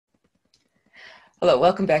Hello,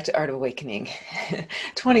 welcome back to Art of Awakening.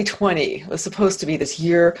 2020 was supposed to be this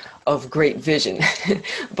year of great vision,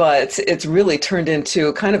 but it's really turned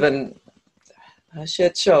into kind of a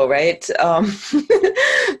shit show, right?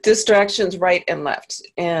 Distractions right and left.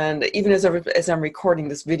 And even as I'm recording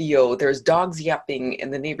this video, there's dogs yapping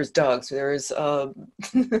and the neighbor's dogs. There's a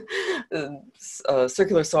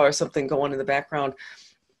circular saw or something going in the background.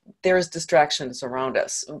 There's distractions around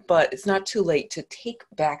us, but it's not too late to take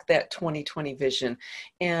back that 2020 vision.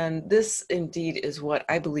 And this indeed is what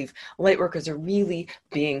I believe lightworkers are really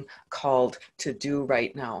being called to do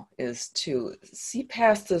right now, is to see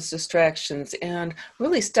past those distractions and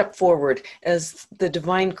really step forward as the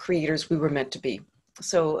divine creators we were meant to be.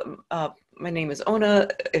 So my name is Ona.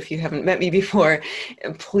 If you haven't met me before,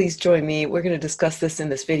 please join me. We're going to discuss this in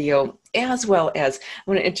this video, as well as I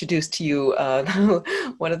want to introduce to you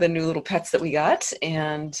one of the new little pets that we got.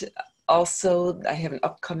 And also, I have an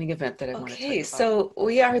upcoming event that I want to tell you about. So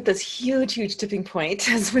we are at this huge, huge tipping point,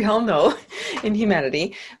 as we all know, in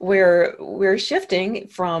humanity, where we're shifting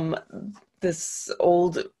from this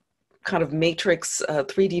old kind of matrix,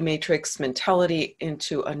 3D matrix mentality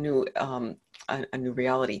into a new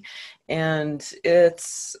reality. And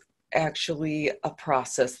it's actually a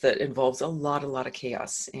process that involves a lot of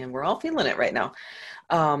chaos, and we're all feeling it right now.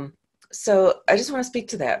 So I just want to speak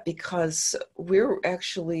to that because we're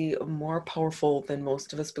actually more powerful than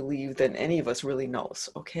most of us believe, than any of us really knows,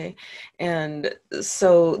 okay? And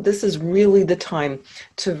so this is really the time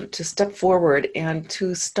to step forward and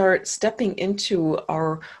to start stepping into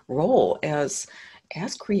our role as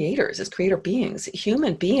creators, as creator beings,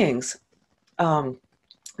 human beings. I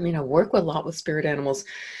mean, I work a lot with spirit animals.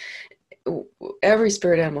 Every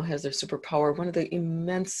spirit animal has their superpower. One of the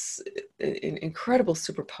immense, incredible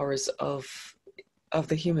superpowers of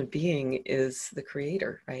the human being is the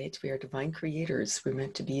creator, right? We are divine creators. We're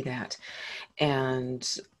meant to be that. And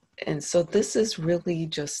so this is really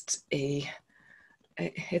just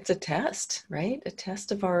it's a test, right? A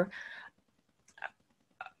test of our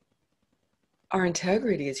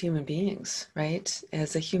integrity as human beings, right?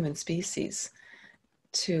 As a human species,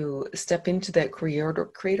 to step into that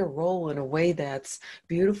creator role in a way that's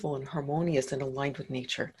beautiful and harmonious and aligned with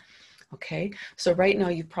nature. Okay, so right now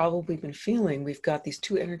you've probably been feeling we've got these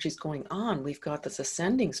two energies going on. We've got this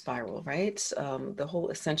ascending spiral, right? The whole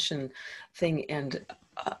ascension thing,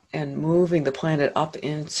 and moving the planet up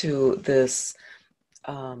into this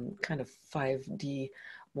kind of 5D,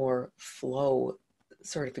 more flow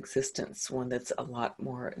sort of existence, one that's a lot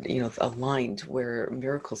more, aligned, where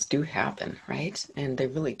miracles do happen, right? And they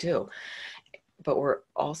really do. But we're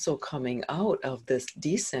also coming out of this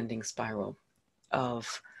descending spiral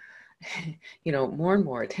of, more and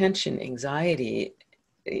more attention, anxiety,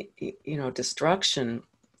 destruction,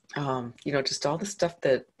 just all the stuff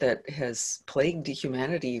that has plagued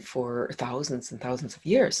humanity for thousands and thousands of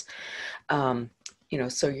years.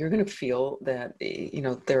 So you're going to feel that,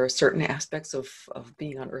 there are certain aspects of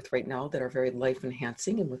being on Earth right now that are very life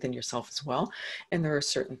enhancing and within yourself as well. And there are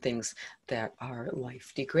certain things that are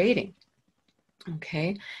life degrading.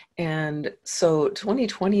 Okay. And so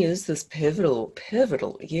 2020 is this pivotal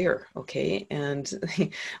year. Okay. And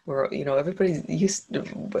we're, everybody's used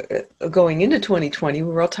to going into 2020. We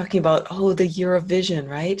were all talking about, the year of vision,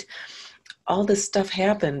 right? All this stuff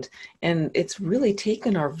happened, and it's really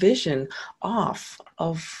taken our vision off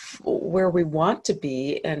of where we want to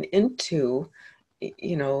be and into,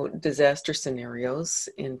 disaster scenarios,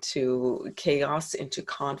 into chaos, into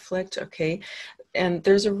conflict. Okay. And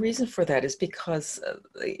there's a reason for that, is because,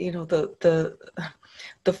 the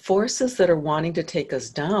forces that are wanting to take us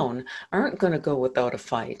down aren't going to go without a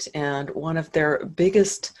fight. And one of their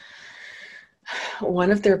biggest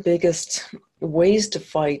ways to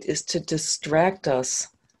fight is to distract us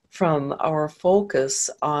from our focus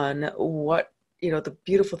on what, the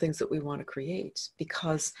beautiful things that we want to create.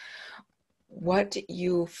 Because what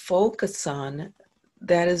you focus on,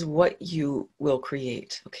 that is what you will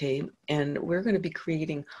create, okay? And we're going to be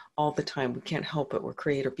creating all the time. We can't help it. We're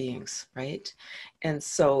creator beings, right? And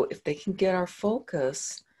so if they can get our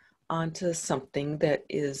focus onto something that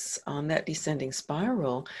is on that descending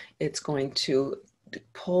spiral, it's going to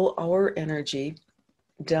pull our energy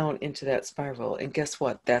down into that spiral. And guess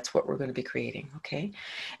what? That's what we're going to be creating, okay?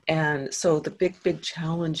 And so the big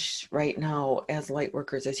challenge right now as light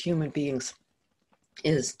workers, as human beings,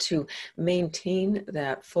 is to maintain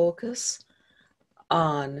that focus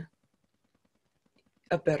on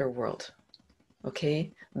a better world, okay?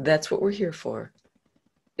 That's what we're here for,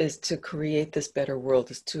 is to create this better world,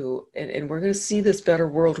 is to, and we're going to see this better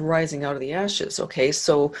world rising out of the ashes. Okay,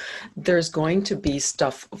 so there's going to be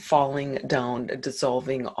stuff falling down,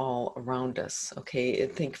 dissolving all around us. Okay,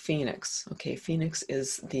 think phoenix. Okay, phoenix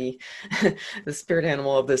is the the spirit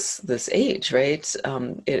animal of this age, right?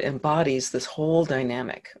 It embodies this whole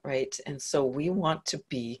dynamic, right? And so we want to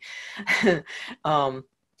be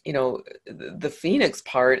you know, the phoenix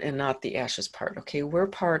part and not the ashes part. Okay, we're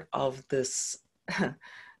part of this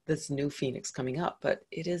this new phoenix coming up, but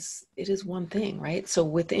it is one thing, right? So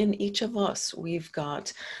within each of us, we've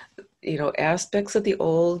got, you know, aspects of the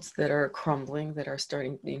old that are crumbling, that are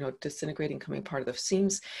starting, you know, disintegrating, coming apart of the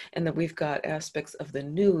seams, and then we've got aspects of the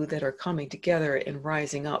new that are coming together and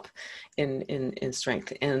rising up in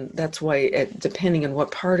strength. And that's why, depending on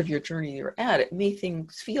what part of your journey you're at, it may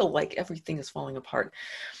feel like everything is falling apart.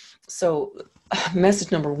 So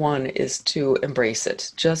message number one is to embrace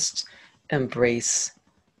it. Just embrace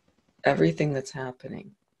everything that's happening.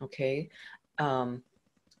 Okay. And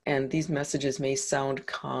these messages may sound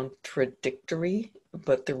contradictory,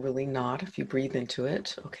 but they're really not if you breathe into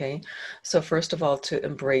it. Okay. So first of all, to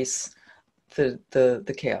embrace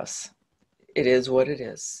the chaos. It is what it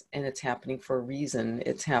is, and it's happening for a reason.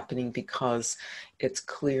 It's happening because it's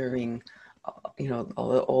clearing, you know, all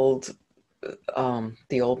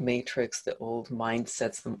the old matrix, the old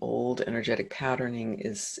mindsets, the old energetic patterning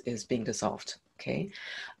is being dissolved. Okay.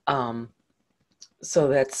 So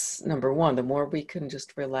that's number one. The more we can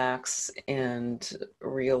just relax and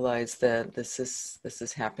realize that this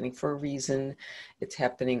is happening for a reason, it's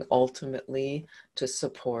happening ultimately to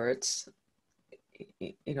support,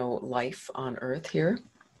 you know, life on Earth here,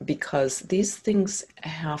 because these things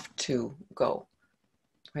have to go,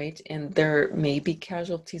 right? And there may be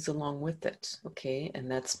casualties along with it, okay? And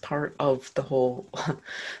that's part of the whole,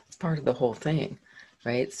 it's part of the whole thing.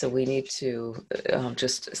 Right? So we need to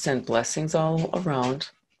just send blessings all around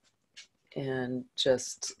and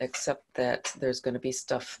just accept that there's going to be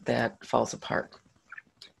stuff that falls apart.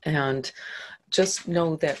 And just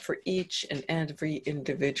know that for each and every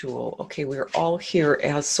individual, okay, we're all here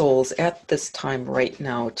as souls at this time right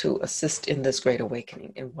now to assist in this great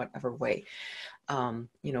awakening in whatever way. You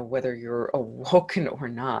know, whether you're awoken or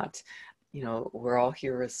not, you know, we're all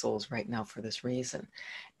here as souls right now for this reason.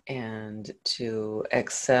 And to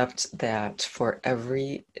accept that for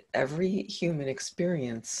every human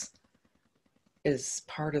experience is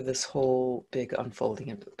part of this whole big unfolding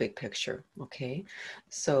and big picture. Okay,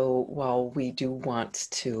 so while we do want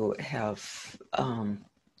to have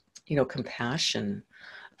you know, compassion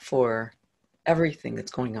for everything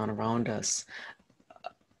that's going on around us,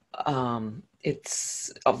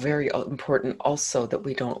 it's very important also that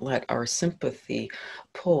we don't let our sympathy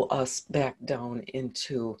pull us back down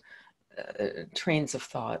into trains of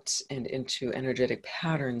thought and into energetic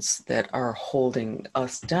patterns that are holding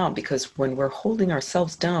us down. Because when we're holding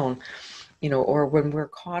ourselves down, you know, or when we're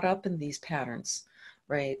caught up in these patterns,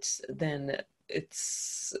 right, then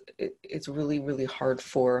it's really, really hard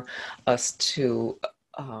for us to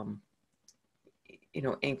you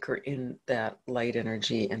know, anchor in that light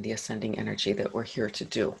energy and the ascending energy that we're here to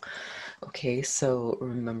do. Okay, so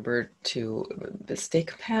remember to stay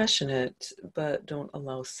compassionate, but don't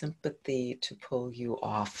allow sympathy to pull you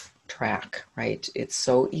off track, right? It's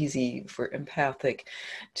so easy for empathic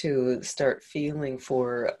to start feeling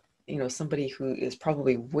for, you know, somebody who is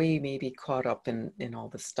probably way maybe caught up in all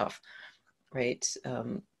this stuff, right?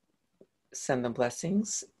 Send them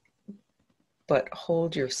blessings, but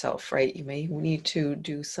hold yourself, right? You may need to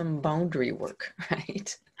do some boundary work,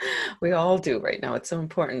 right? We all do right now. It's so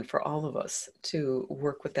important for all of us to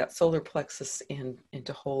work with that solar plexus and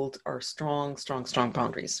to hold our strong, strong, strong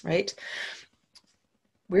boundaries, right?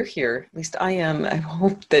 We're here, at least I am. I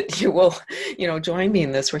hope that you will, you know, join me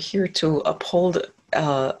in this. We're here to uphold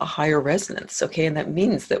a higher resonance, okay? And that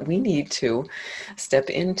means that we need to step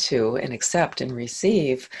into and accept and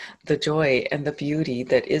receive the joy and the beauty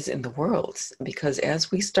that is in the world. Because as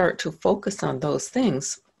we start to focus on those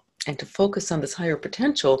things and to focus on this higher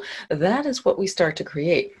potential, that is what we start to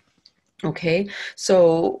create. Okay,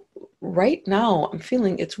 so right now I'm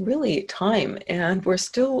feeling it's really time, and we're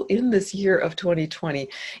still in this year of 2020.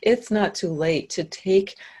 It's not too late to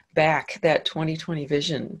take back that 2020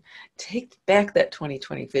 vision, take back that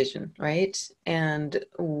 2020 vision, right? And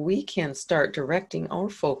we can start directing our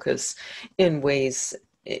focus in ways,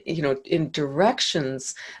 you know, in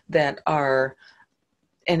directions that are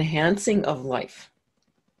enhancing of life.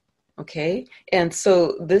 Okay, and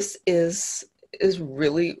so this is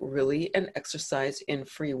really, really an exercise in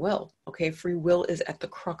free will. Okay, free will is at the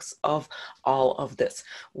crux of all of this.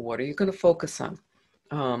 What are you going to focus on?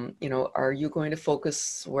 You know, are you going to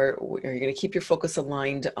focus where, are you going to keep your focus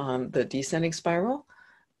aligned on the descending spiral?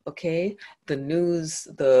 Okay, the news,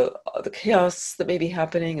 the chaos that may be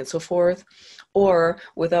happening and so forth, or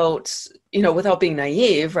without, you know, without being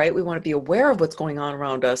naive, right? We want to be aware of what's going on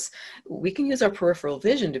around us. We can use our peripheral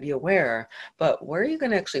vision to be aware, but where are you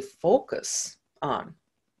going to actually focus on,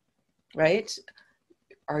 right?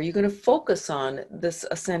 Are you going to focus on this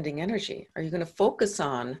ascending energy? Are you going to focus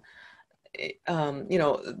on, you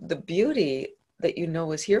know, the beauty that you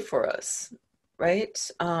know is here for us, right?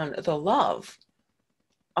 On the love,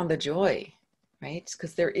 on the joy, right?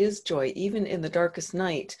 Because there is joy. Even in the darkest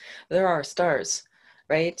night, there are stars,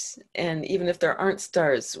 right? And even if there aren't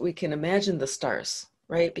stars, we can imagine the stars,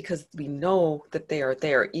 right? Because we know that they are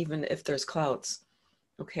there, even if there's clouds,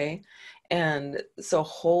 okay? And so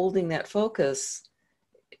holding that focus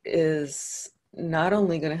is not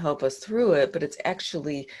only going to help us through it, but it's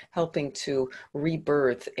actually helping to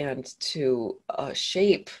rebirth and to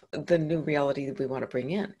shape the new reality that we want to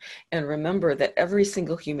bring in. And remember that every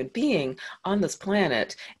single human being on this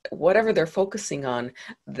planet, whatever they're focusing on,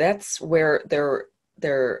 that's where they're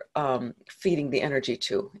feeding the energy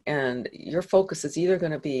to. And your focus is either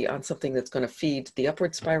going to be on something that's going to feed the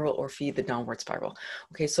upward spiral or feed the downward spiral.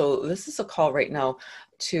 Okay, so this is a call right now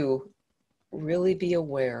to really be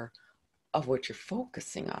aware of what you're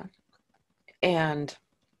focusing on. And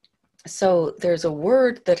so there's a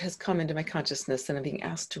word that has come into my consciousness and I'm being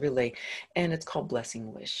asked to relay, and it's called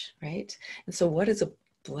blessing wish, right? And so what is a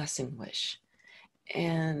blessing wish?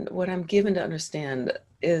 And what I'm given to understand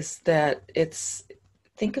is that it's,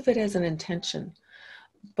 think of it as an intention,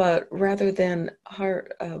 but rather than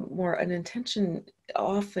heart, more an intention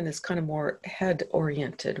often is kind of more head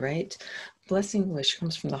oriented, right? Blessing wish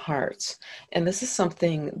comes from the heart. And this is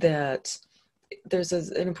something that there's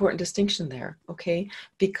an important distinction there, okay?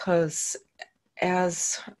 Because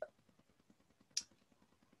as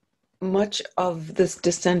much of this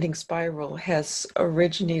descending spiral has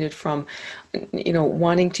originated from, you know,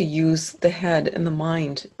 wanting to use the head and the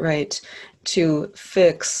mind, right, to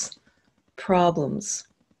fix problems,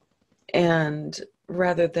 and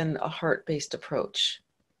rather than a heart-based approach.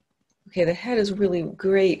 Okay, the head is really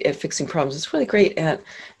great at fixing problems. It's really great at,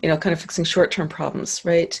 you know, kind of fixing short-term problems,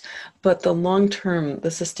 right? But the long-term,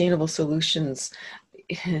 the sustainable solutions,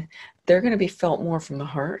 they're going to be felt more from the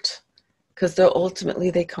heart, because they'll ultimately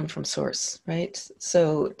they come from source, right?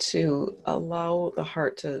 So to allow the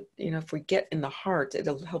heart to, you know, if we get in the heart, it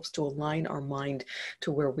helps to align our mind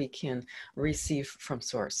to where we can receive from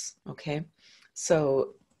source. Okay,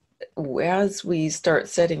 so as we start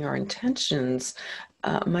setting our intentions,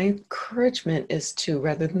 my encouragement is to,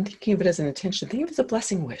 rather than thinking of it as an intention, think of it as a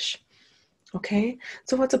blessing wish. Okay,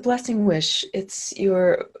 so what's a blessing wish? It's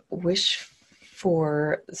your wish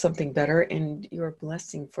for something better and your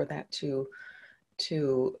blessing for that to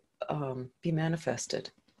be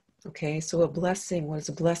manifested. Okay, so a blessing, what does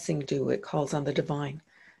a blessing do? It calls on the divine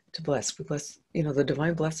to bless. We bless, you know, the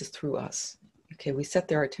divine blesses through us. Okay, we set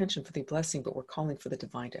their attention for the blessing, but we're calling for the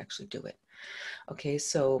divine to actually do it. Okay,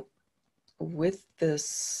 so with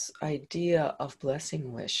this idea of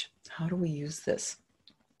blessing wish, how do we use this?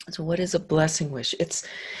 So what is a blessing wish? It's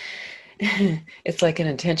it's like an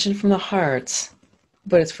intention from the heart,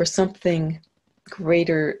 but it's for something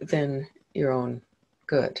greater than your own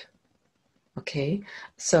good. Okay,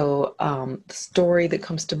 so the story that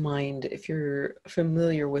comes to mind, if you're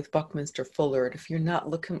familiar with Buckminster Fuller, if you're not,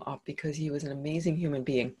 look him up because he was an amazing human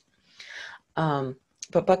being.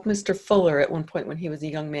 But Buckminster Fuller, at one point when he was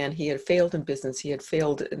a young man, he had failed in business. He had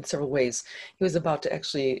failed in several ways. He was about to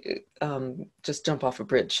actually just jump off a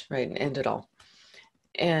bridge, right, and end it all.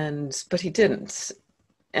 But he didn't.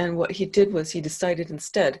 And what he did was he decided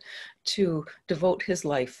instead to devote his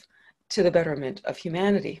life to the betterment of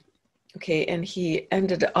humanity. Okay, and he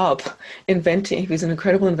ended up inventing, he was an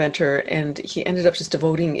incredible inventor, and he ended up just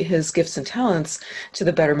devoting his gifts and talents to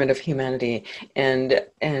the betterment of humanity. And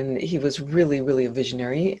he was really, really a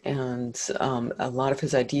visionary, and a lot of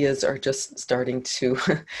his ideas are just starting to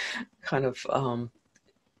kind of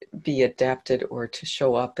be adapted or to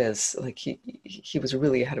show up as, like, he was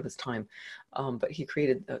really ahead of his time. But he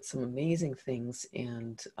created some amazing things,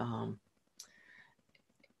 and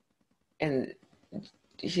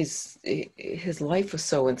his life was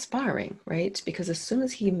so inspiring, right? Because as soon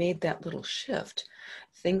as he made that little shift,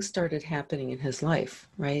 things started happening in his life,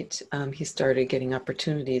 right? He started getting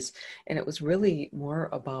opportunities, and it was really more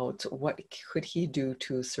about what could he do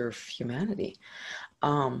to serve humanity.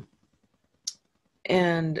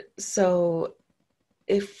 And so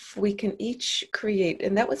if we can each create,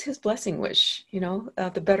 and that was his blessing wish, you know,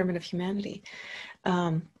 the betterment of humanity.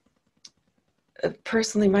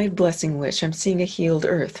 personally, my blessing wish, I'm seeing a healed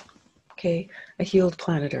earth, okay? A healed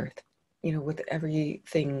planet earth, you know, with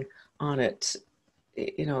everything on it,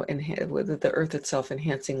 you know, and with the earth itself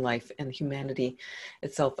enhancing life and humanity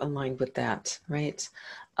itself aligned with that, right?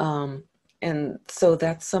 Um, and so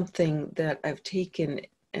that's something that I've taken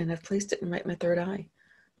and I've placed it in right my third eye,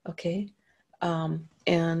 okay?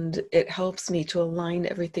 And it helps me to align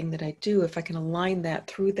everything that I do. If I can align that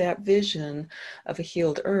through that vision of a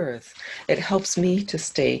healed earth, it helps me to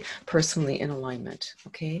stay personally in alignment.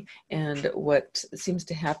 Okay. And what seems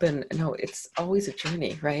to happen, no, it's always a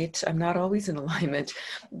journey, right? I'm not always in alignment.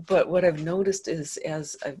 But what I've noticed is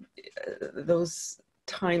as those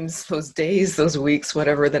times, those days, those weeks,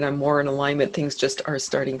 whatever, that I'm more in alignment, things just are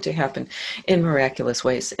starting to happen in miraculous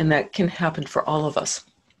ways. And that can happen for all of us.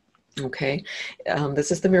 Okay,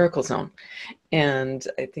 this is the miracle zone. And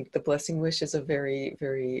I think the blessing wish is a very,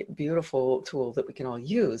 very beautiful tool that we can all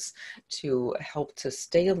use to help to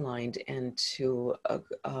stay aligned and to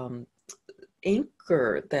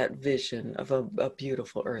anchor that vision of a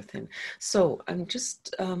beautiful earth. And so I'm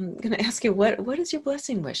just going to ask you, what is your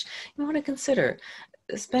blessing wish? You want to consider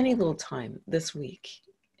spending a little time this week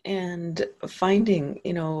and finding,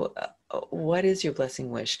 you know, what is your blessing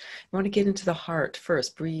wish? You want to get into the heart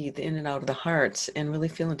first, breathe in and out of the heart and really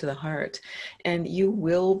feel into the heart. And you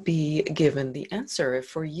will be given the answer.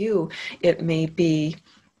 For you, it may be,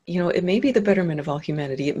 you know, it may be the betterment of all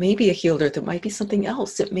humanity. It may be a healed earth. It might be something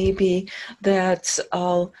else. It may be that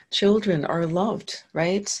all children are loved,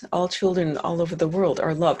 right? All children all over the world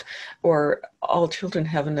are loved, or all children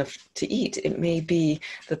have enough to eat. It may be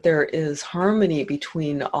that there is harmony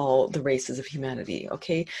between all the races of humanity.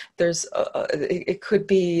 Okay, there's it could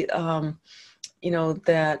be you know,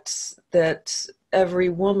 that every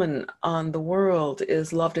woman on the world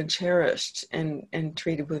is loved and cherished and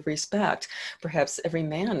treated with respect. Perhaps every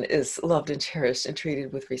man is loved and cherished and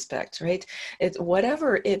treated with respect, right? It's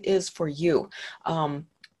whatever it is for you.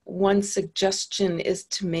 One suggestion is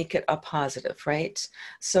to make it a positive, right?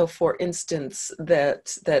 So for instance,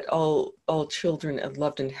 that all children are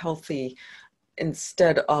loved and healthy,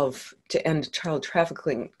 instead of to end child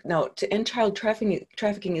trafficking. Now, to end child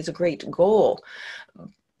trafficking is a great goal,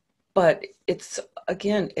 but it's,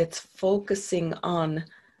 again, it's focusing on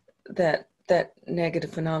that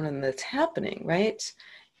negative phenomenon that's happening, right?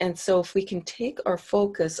 And so if we can take our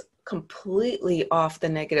focus completely off the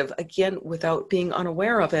negative, again, without being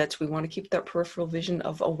unaware of it, we want to keep that peripheral vision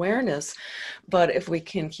of awareness. But if we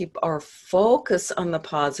can keep our focus on the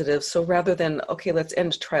positive, so rather than, okay, let's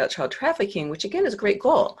end child trafficking, which again is a great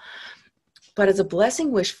goal, but as a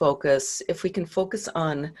blessing wish focus, if we can focus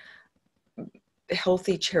on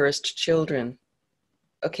healthy, cherished children,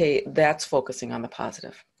 okay, that's focusing on the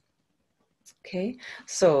positive. Okay,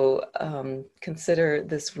 so consider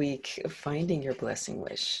this week finding your blessing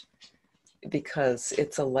wish, because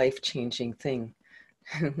it's a life-changing thing.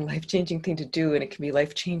 Life-changing thing to do, and it can be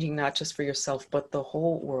life-changing not just for yourself, but the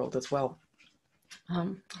whole world as well.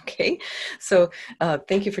 Okay, so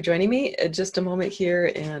thank you for joining me. Just a moment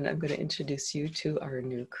here, and I'm going to introduce you to our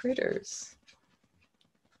new critters.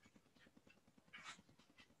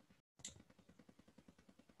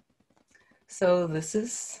 So this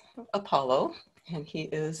is Apollo, and he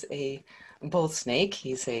is a bull snake.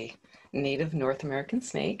 He's a native North American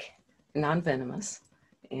snake, non-venomous.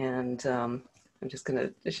 And I'm just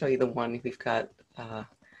going to show you the one. We've got a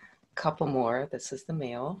couple more. This is the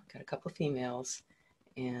male, got a couple females.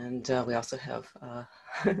 And we also have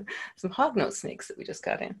some hognose snakes that we just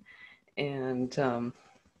got in. And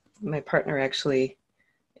my partner actually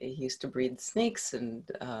used to breed snakes, and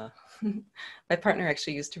my partner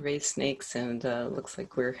actually used to raise snakes, and looks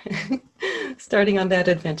like we're starting on that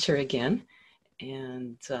adventure again.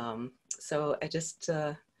 And so I just,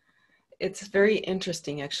 it's very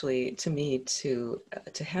interesting actually to me to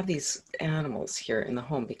have these animals here in the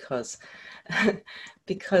home, because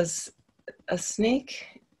because a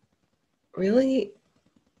snake really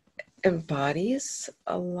embodies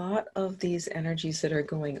a lot of these energies that are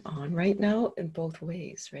going on right now in both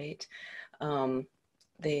ways, right? I've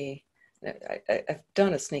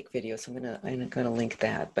done a snake video, so I'm gonna link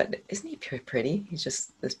that. But isn't he pretty? He's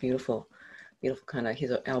just this beautiful kind of. He's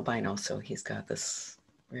an albino, so he's got this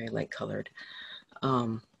very light colored,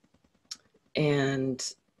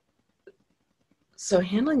 and so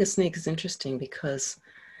handling a snake is interesting because,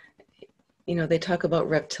 you know, they talk about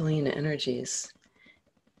reptilian energies.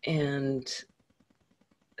 And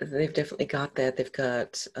they've definitely got that. They've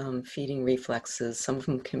got feeding reflexes. Some of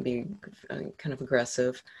them can be kind of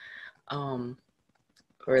aggressive,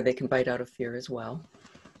 or they can bite out of fear as well.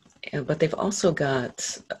 But they've also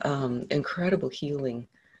got incredible healing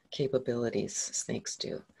capabilities snakes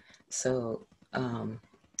do. So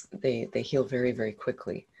they heal very, very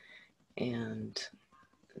quickly, and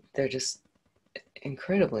they're just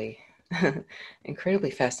incredibly,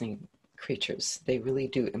 incredibly fascinating creatures. They really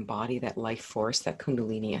do embody that life force, that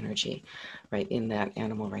Kundalini energy, right in that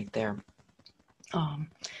animal right there.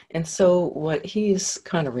 And so what he's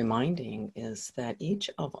kind of reminding is that each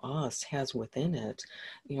of us has within it,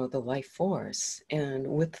 the life force. And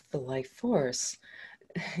with the life force,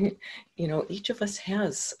 each of us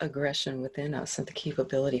has aggression within us and the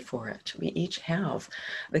capability for it. We each have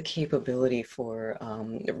the capability for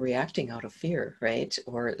reacting out of fear, right?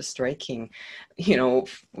 Or striking,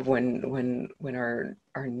 when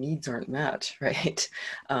our needs aren't met, right?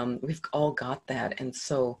 We've all got that. And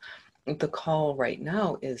so the call right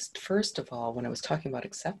now is, first of all, when I was talking about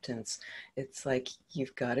acceptance, it's like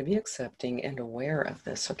you've got to be accepting and aware of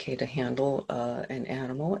this, okay, to handle an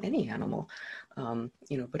animal, any animal,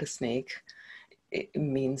 but a snake, it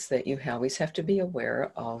means that you always have to be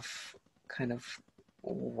aware of kind of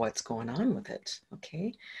what's going on with it,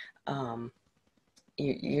 okay?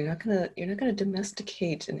 You're not gonna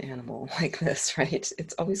domesticate an animal like this, right?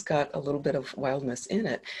 It's always got a little bit of wildness in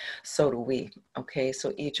it. So do we, okay?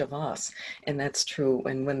 So each of us, and that's true.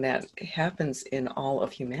 And when that happens in all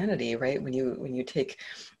of humanity, right? When you take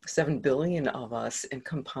 7 billion of us and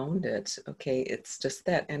compound it, okay, it's just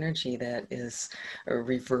that energy that is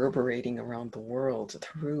reverberating around the world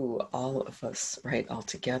through all of us, right, all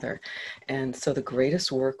together. And so the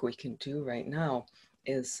greatest work we can do right now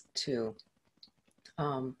is to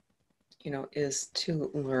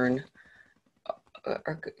learn,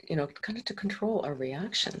 kind of to control our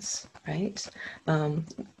reactions, right?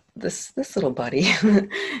 This little buddy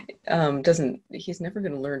he's never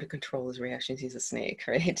going to learn to control his reactions. He's a snake,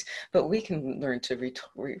 right? But we can learn to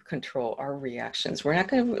control our reactions. We're not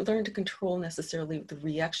going to learn to control necessarily the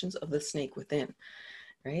reactions of the snake within,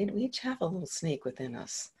 right? We each have a little snake within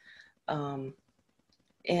us. And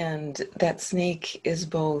that snake is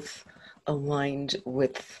both aligned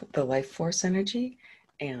with the life force energy,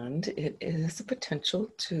 and it is a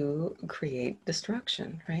potential to create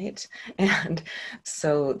destruction, right? And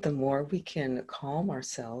so the more we can calm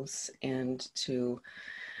ourselves and to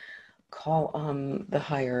call on the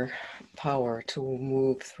higher power to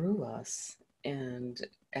move through us and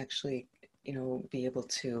actually, be able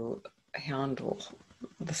to handle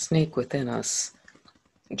the snake within us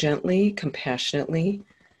gently, compassionately,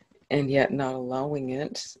 and yet not allowing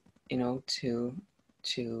it, to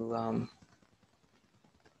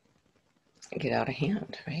get out of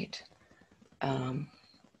hand, right?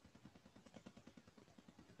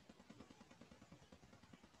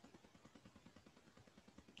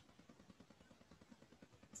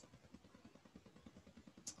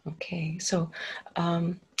 Okay, so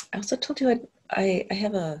I also told you I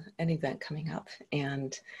have an event coming up,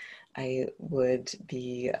 and I would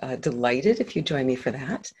be delighted if you join me for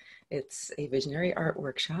that. It's a visionary art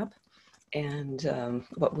workshop, and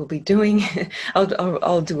what we'll be doing,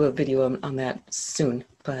 I'll do a video on that soon,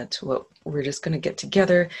 but what we're just going to get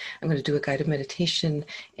together, I'm going to do a guided meditation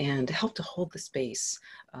and help to hold the space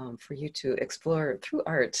for you to explore through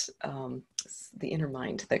art the inner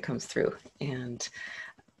mind that comes through. And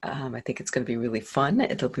I think it's going to be really fun.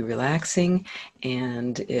 It'll be relaxing,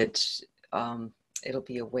 and it'll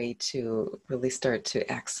be a way to really start to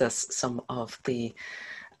access some of the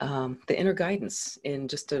inner guidance in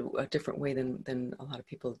just a different way than a lot of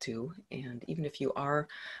people do. And even if you are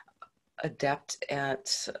adept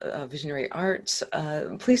at visionary art,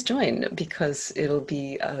 please join, because it'll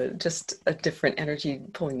be just a different energy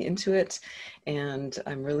pulling into it. And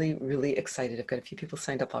I'm really, really excited. I've got a few people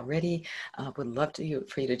signed up already. Would love for you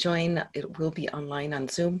to join. It will be online on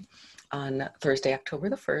Zoom on Thursday, October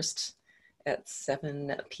the 1st at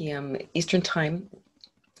 7 p.m. Eastern Time.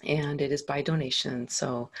 And it is by donation.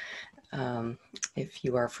 So if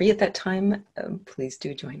you are free at that time, please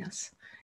do join us.